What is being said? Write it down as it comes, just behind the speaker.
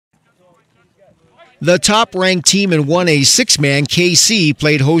The top-ranked team in 1A six-man, Kaycee,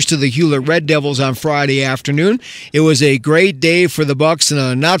 played host to the Hulett Red Devils on Friday afternoon. It was a great day for the Bucks and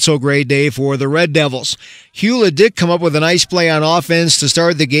a not-so-great day for the Red Devils. Hulett did come up with a nice play on offense to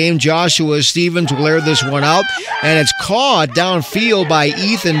start the game. Joshua Stevens will air this one out, and it's caught downfield by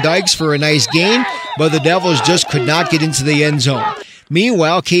Ethan Dykes for a nice gain, but the Devils just could not get into the end zone.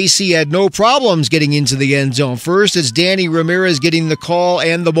 Meanwhile, Kaycee had no problems getting into the end zone. First, it's Danny Ramirez getting the call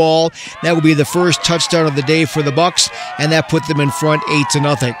and the ball. That will be the first touchdown of the day for the Bucks, and that put them in front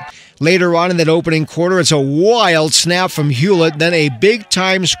 8-0. Later on in that opening quarter, it's a wild snap from Hulett, then a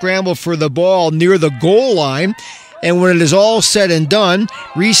big-time scramble for the ball near the goal line. And when it is all said and done,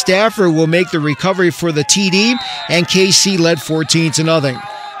 Reese Stafford will make the recovery for the TD, and Kaycee led 14-0.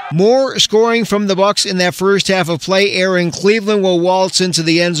 More scoring from the Bucks in that first half of play. Aaron Cleveland will waltz into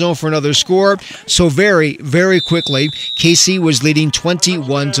the end zone for another score. So very, very quickly, Kaycee was leading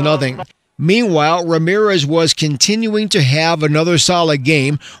 21-0. Meanwhile, Ramirez was continuing to have another solid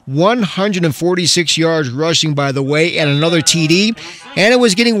game, 146 yards rushing, by the way, and another TD, and it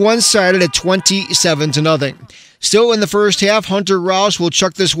was getting one-sided at 27-0. Still in the first half, Hunter Rouse will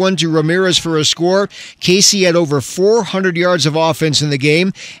chuck this one to Ramirez for a score. Kaycee had over 400 yards of offense in the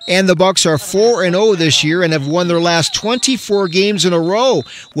game, and the Bucks are 4-0 this year and have won their last 24 games in a row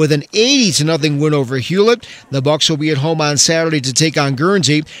with an 80-0 win over Hulett. The Bucks will be at home on Saturday to take on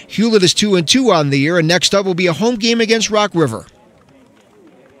Guernsey. Hulett is 2-2 on the year, and next up will be a home game against Rock River.